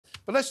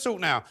But let's talk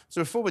now to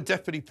a former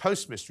deputy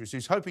postmistress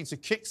who's hoping to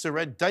kick Sir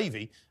Ed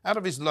Davey out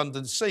of his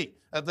London seat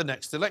at the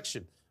next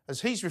election, as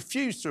he's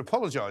refused to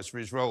apologise for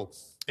his role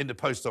in the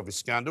post office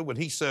scandal when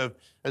he served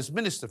as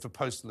Minister for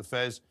Postal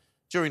Affairs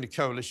during the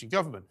coalition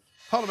government.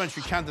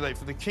 Parliamentary candidate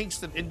for the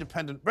Kingston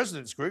Independent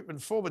Residents Group and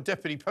former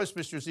Deputy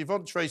Postmistress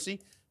Yvonne Tracey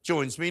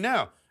joins me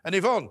now. And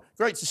Yvonne,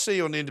 great to see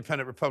you on the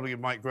Independent Republican,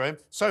 Mike Graham.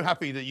 So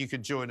happy that you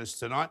could join us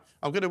tonight.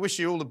 I'm going to wish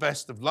you all the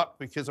best of luck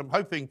because I'm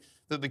hoping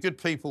that the good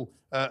people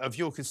of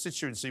your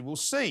constituency will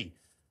see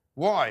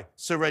why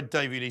Sir Ed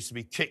Davey needs to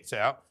be kicked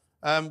out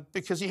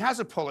because he has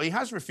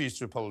refused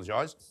to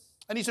apologise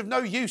and he's of no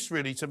use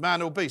really to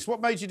man or beast.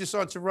 What made you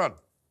decide to run?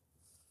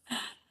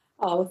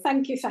 Oh,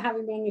 thank you for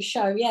having me on your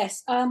show.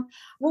 Yes.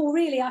 Well,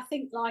 really, I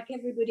think like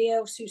everybody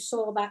else who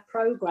saw that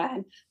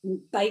programme,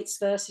 Bates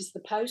versus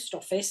the Post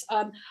Office,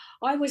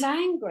 I was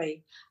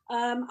angry.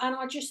 And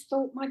I just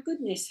thought, my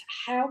goodness,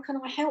 how can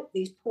I help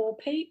these poor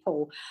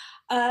people?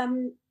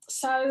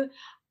 So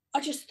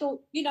I just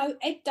thought, you know,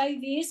 Ed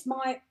Davey is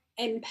my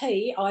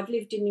MP. I've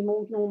lived in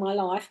Morden all my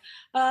life.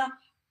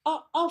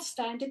 I'll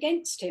stand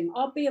against him.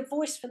 I'll be a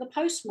voice for the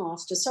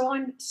postmaster. So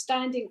I'm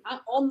standing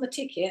on the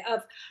ticket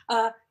of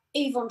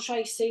Yvonne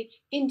Tracey,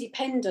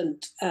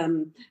 independent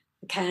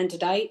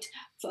candidate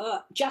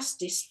for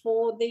justice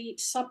for the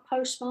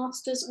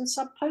sub-postmasters and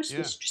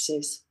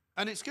sub-postmistresses. Yeah.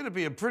 And it's going to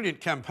be a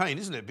brilliant campaign,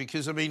 isn't it?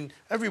 Because, I mean,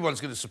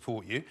 everyone's going to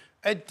support you.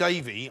 Ed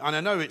Davey, and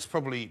I know it's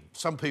probably,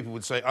 some people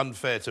would say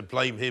unfair to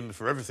blame him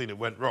for everything that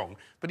went wrong,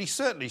 but he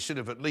certainly should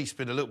have at least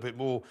been a little bit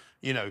more,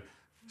 you know,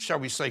 shall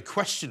we say,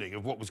 questioning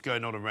of what was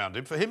going on around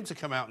him. For him to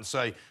come out and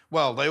say,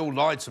 well, they all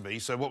lied to me,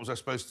 so what was I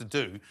supposed to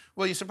do?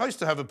 Well, you're supposed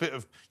to have a bit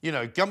of, you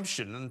know,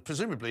 gumption and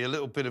presumably a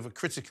little bit of a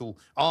critical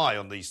eye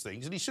on these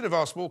things, and he should have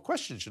asked more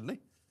questions, shouldn't he?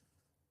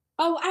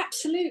 Oh,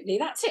 absolutely.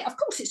 That's it. Of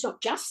course, it's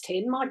not just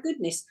him. My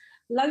goodness,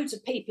 loads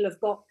of people have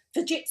got...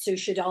 Fujitsu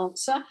should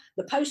answer,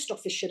 the post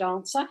office should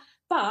answer,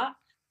 but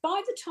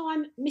by the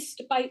time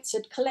Mr Bates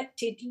had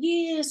collected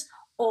years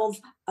of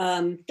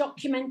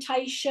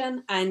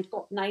documentation and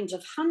got names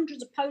of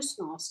hundreds of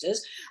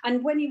postmasters.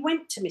 And when he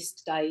went to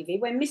Mr Davey,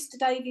 when Mr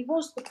Davey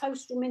was the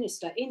postal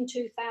minister in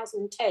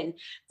 2010,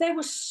 there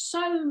was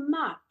so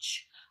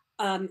much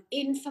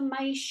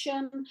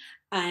information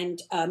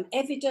and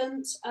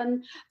evidence.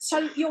 And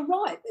so you're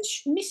right,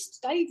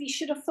 Mr Davey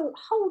should have thought,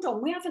 hold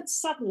on, we haven't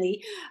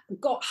suddenly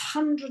got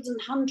hundreds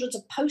and hundreds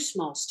of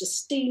postmasters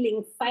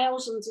stealing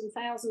thousands and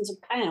thousands of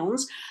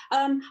pounds.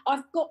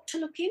 I've got to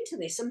look into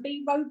this and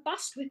be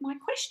robust with my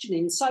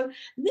questioning. So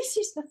this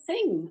is the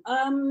thing.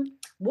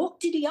 What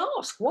did he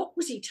ask? What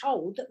was he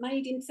told that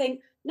made him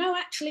think, no,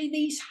 actually,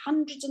 these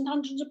hundreds and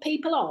hundreds of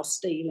people are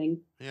stealing?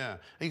 Yeah,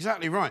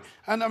 exactly right.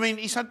 And, I mean,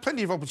 he's had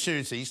plenty of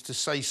opportunities to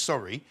say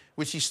sorry,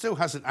 which he still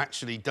hasn't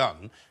actually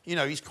done. You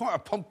know, he's quite a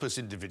pompous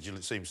individual,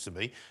 it seems to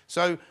me.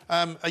 So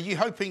are you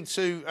hoping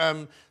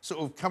to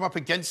sort of come up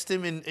against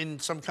him in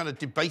some kind of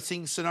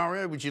debating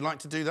scenario? Would you like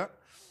to do that?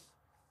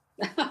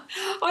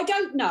 I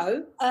don't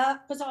know,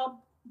 because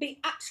I'll be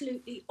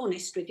absolutely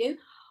honest with you.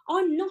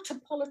 I'm not a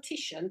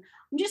politician.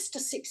 I'm just a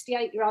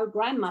 68-year-old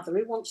grandmother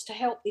who wants to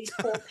help these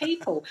poor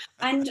people.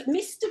 And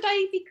Mr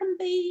Davey can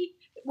be,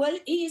 well,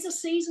 he is a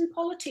seasoned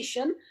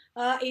politician.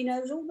 He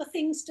knows all the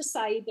things to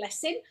say,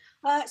 bless him.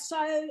 So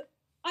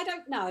I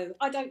don't know.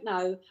 I don't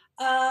know.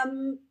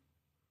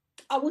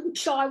 I wouldn't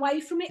shy away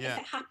from it if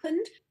it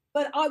happened,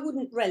 but I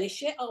wouldn't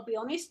relish it, I'll be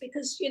honest,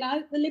 because, you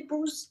know, the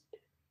Liberals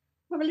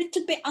were a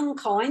little bit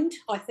unkind,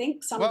 I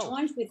think, sometimes. Well,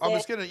 I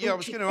was going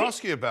to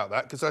ask you about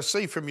that, because I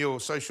see from your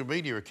social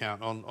media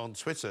account on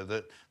Twitter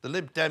that the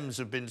Lib Dems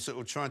have been sort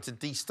of trying to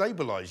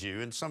destabilise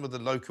you, and some of the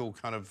local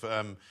kind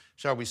of,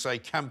 shall we say,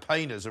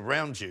 campaigners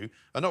around you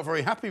are not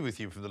very happy with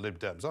you from the Lib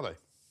Dems, are they?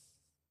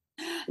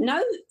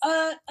 No,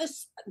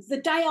 the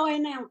day I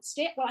announced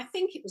it, well, I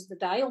think it was the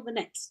day or the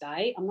next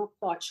day, I'm not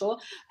quite sure.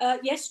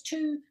 Yes,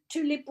 two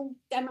Liberal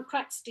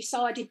Democrats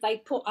decided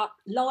they'd put up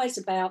lies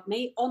about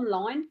me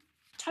online,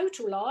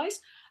 total lies,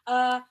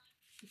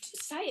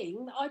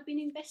 saying that I've been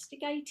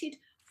investigated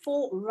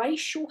for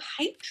racial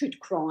hatred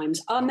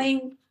crimes. I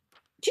mean,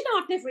 do you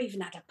know, I've never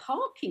even had a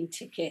parking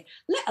ticket,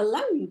 let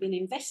alone been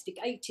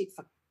investigated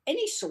for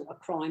any sort of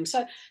crime.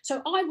 So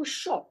I was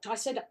shocked. I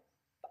said,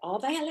 are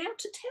they allowed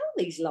to tell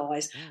these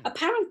lies?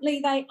 Apparently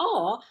they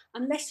are,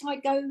 unless I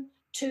go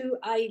to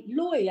a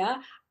lawyer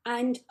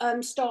and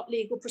start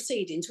legal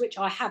proceedings, which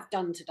I have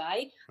done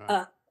today.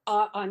 Right.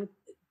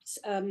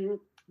 I'm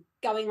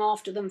going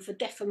after them for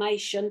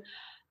defamation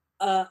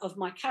of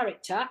my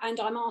character, and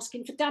I'm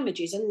asking for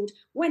damages. And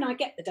when I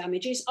get the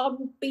damages, I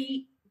will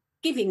be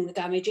giving the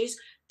damages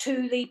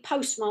to the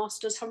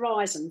Postmasters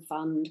Horizon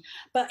Fund.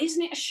 But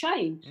isn't it a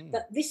shame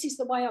that this is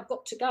the way I've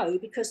got to go?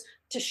 Because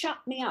to shut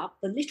me up,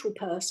 the little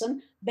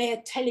person,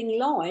 they're telling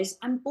lies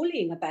and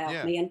bullying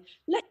about me. And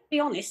let's be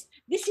honest,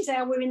 this is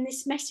how we're in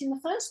this mess in the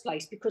first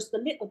place, because the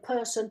little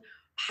person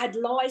had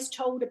lies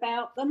told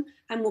about them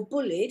and were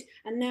bullied,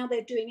 and now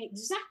they're doing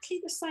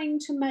exactly the same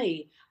to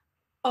me.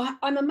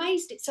 I'm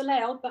amazed it's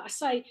allowed, but I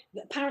say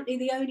that apparently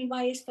the only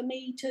way is for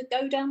me to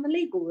go down the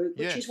legal route,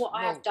 which is what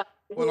I have done.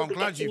 Well, will I'm be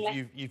glad getting left.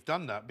 you've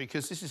done that,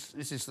 because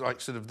this is like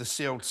sort of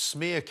the old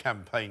smear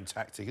campaign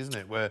tactic, isn't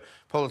it? Where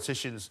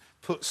politicians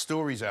put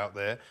stories out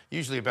there,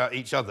 usually about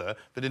each other,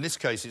 but in this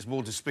case it's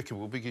more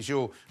despicable because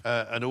you're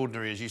an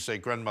ordinary, as you say,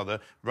 grandmother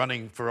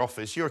running for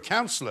office. You're a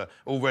councillor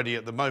already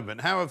at the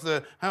moment. How have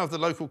the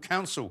local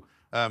council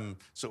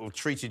sort of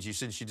treated you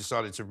since you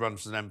decided to run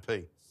as an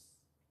MP?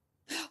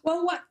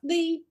 Well, what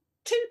the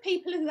two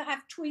people who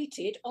have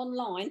tweeted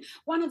online,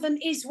 one of them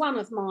is one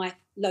of my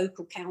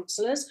local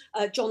councillors,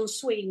 John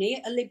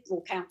Sweeney, a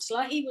Liberal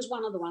councillor. He was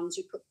one of the ones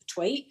who put the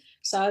tweet,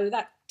 so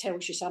that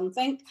tells you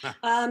something.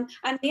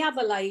 And the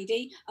other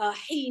lady,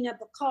 Hina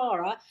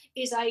Bakara,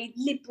 is a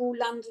Liberal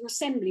London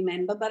Assembly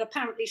member, but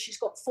apparently she's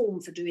got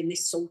form for doing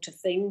this sort of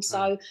thing.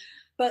 So,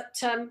 but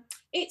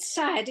it's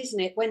sad, isn't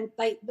it, when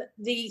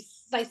they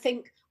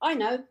think, I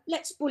know,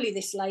 let's bully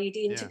this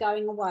lady into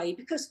going away,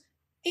 because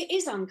it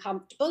is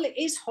uncomfortable, it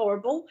is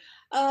horrible.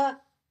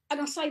 And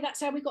I say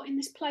that's how we got in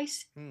this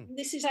place.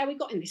 This is how we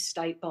got in this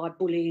state, by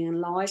bullying and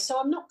lies. So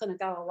I'm not going to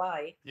go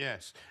away.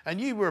 Yes. And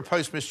you were a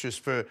postmistress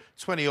for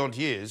 20-odd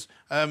years.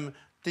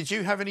 Did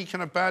you have any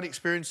kind of bad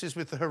experiences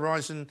with the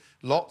Horizon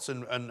lots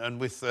and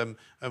with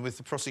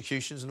the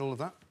prosecutions and all of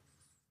that?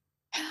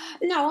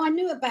 No, I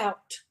knew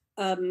about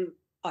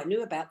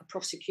the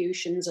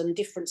prosecutions and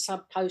different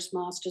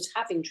sub-postmasters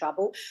having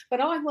trouble,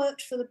 but I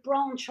worked for the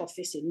branch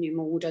office in New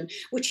Malden,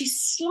 which is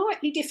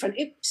slightly different.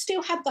 It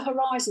still had the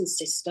Horizon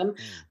system,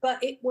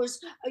 but it was,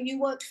 you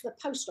worked for the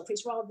post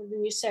office rather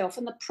than yourself,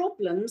 and the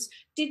problems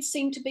did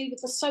seem to be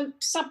with the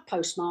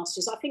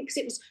sub-postmasters, I think, because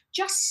it was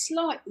just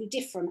slightly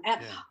different.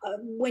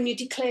 When you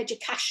declared your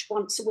cash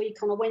once a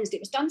week on a Wednesday,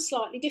 it was done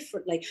slightly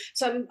differently.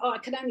 So I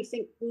can only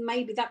think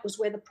maybe that was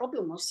where the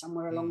problem was,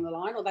 somewhere along the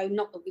line, although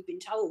not that we've been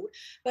told.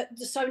 But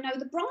so no,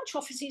 the branch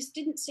offices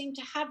didn't seem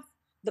to have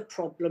the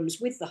problems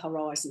with the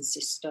Horizon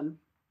system.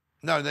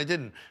 No, they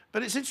didn't.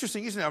 But it's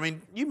interesting, isn't it? I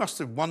mean, you must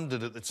have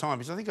wondered at the time,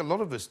 because I think a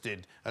lot of us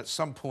did at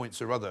some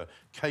points or other,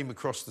 came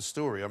across the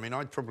story. I mean,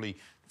 I'd probably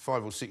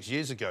 5 or 6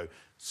 years ago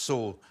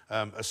saw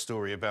a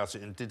story about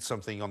it and did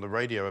something on the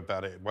radio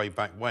about it way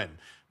back when.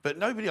 But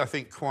nobody, I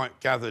think, quite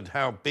gathered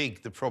how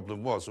big the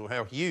problem was, or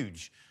how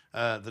huge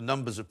the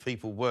numbers of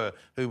people were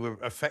who were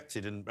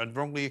affected and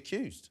wrongly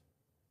accused.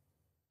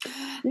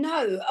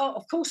 No,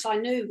 of course I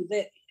knew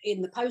that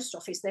in the post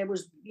office there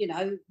was,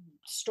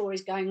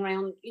 stories going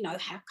around,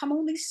 how come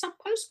all these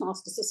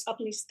sub-postmasters are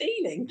suddenly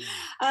stealing?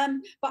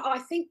 But I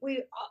think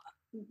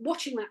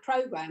watching that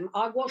programme,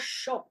 I was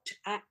shocked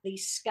at the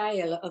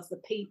scale of the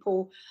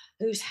people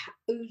whose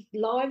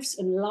lives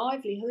and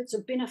livelihoods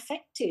have been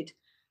affected.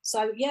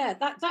 So, yeah,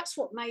 that's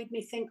what made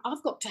me think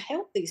I've got to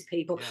help these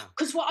people.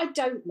 Because what I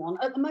don't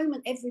want, at the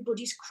moment,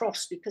 everybody's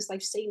cross because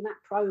they've seen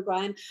that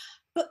programme,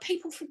 but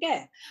people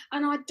forget.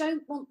 And I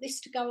don't want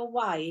this to go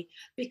away,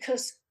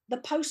 because the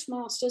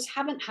postmasters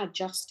haven't had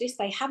justice,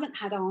 they haven't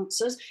had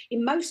answers.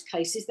 In most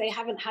cases, they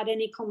haven't had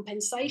any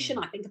compensation.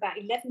 I think about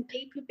 11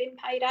 people have been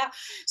paid out.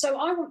 So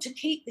I want to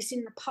keep this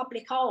in the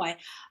public eye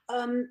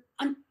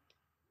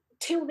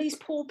until these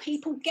poor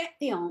people get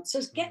the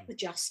answers, get the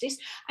justice,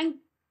 and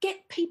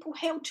get people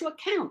held to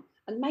account.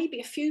 And maybe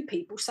a few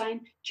people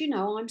saying, do you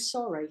know, I'm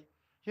sorry.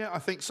 Yeah, I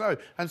think so.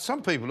 And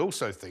some people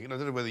also think, and I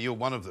don't know whether you're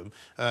one of them,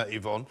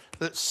 Yvonne,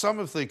 that some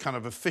of the kind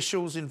of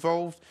officials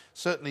involved,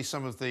 certainly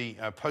some of the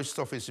post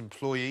office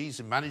employees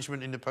and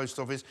management in the post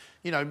office,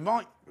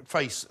 might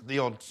face the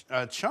odd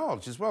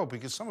charge as well,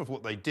 because some of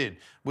what they did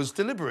was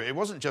deliberate. It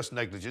wasn't just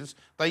negligence.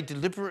 They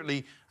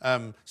deliberately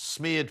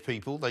smeared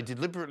people. They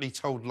deliberately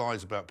told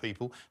lies about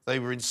people. They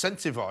were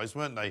incentivised,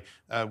 weren't they,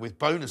 with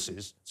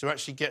bonuses to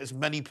actually get as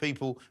many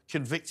people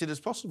convicted as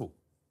possible.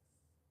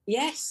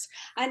 Yes,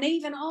 and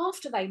even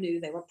after they knew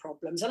there were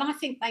problems, and I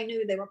think they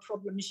knew there were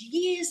problems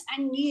years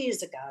and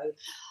years ago,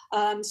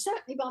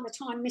 certainly by the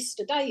time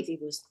Mr. Davey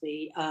was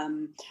the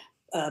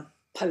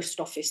post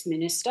office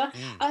minister,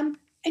 and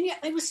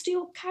yet they were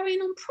still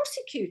carrying on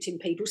prosecuting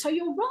people. So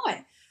you're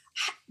right.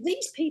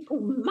 These people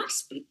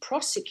must be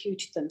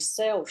prosecuted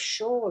themselves,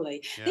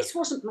 surely. This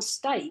wasn't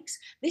mistakes.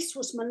 This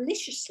was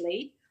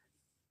maliciously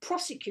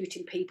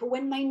prosecuting people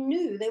when they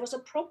knew there was a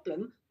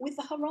problem with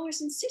the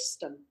Horizon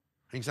system.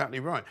 Exactly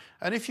right.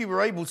 And if you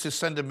were able to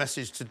send a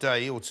message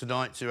today or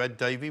tonight to Ed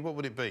Davey, what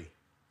would it be?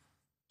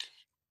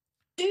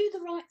 Do the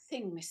right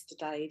thing, Mr.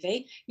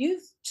 Davey.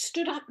 You've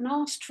stood up and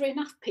asked for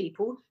enough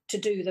people to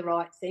do the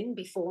right thing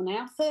before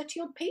now.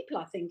 30-odd people,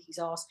 I think he's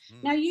asked.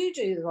 Now you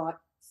do the right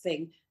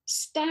thing.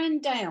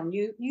 Stand down.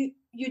 You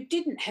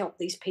didn't help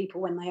these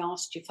people when they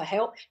asked you for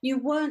help. You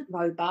weren't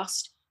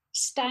robust.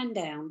 Stand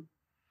down.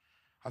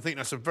 I think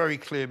that's a very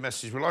clear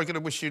message. Well, I'm going to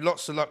wish you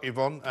lots of luck,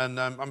 Yvonne, and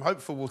I'm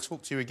hopeful we'll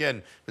talk to you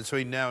again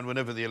between now and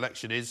whenever the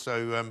election is.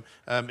 So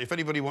if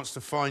anybody wants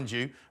to find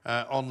you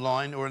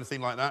online or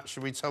anything like that,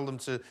 should we tell them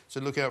to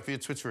look out for your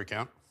Twitter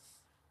account?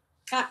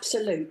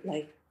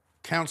 Absolutely.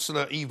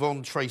 Councillor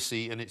Yvonne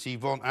Tracey, and it's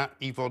Yvonne at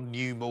Yvonne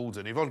New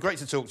Malden. Yvonne, great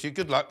to talk to you.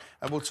 Good luck,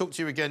 and we'll talk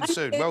to you again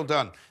soon. Well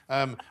done.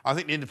 I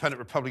think the Independent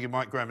Republican,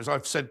 Mike Graham, as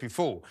I've said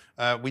before,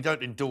 we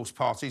don't endorse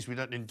parties, we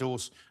don't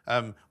endorse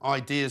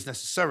ideas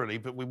necessarily,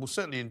 but we will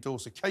certainly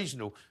endorse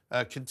occasional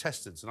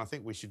contestants, and I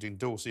think we should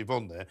endorse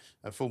Yvonne there,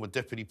 a former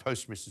Deputy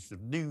Postmistress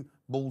of New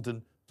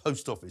Malden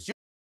Post Office.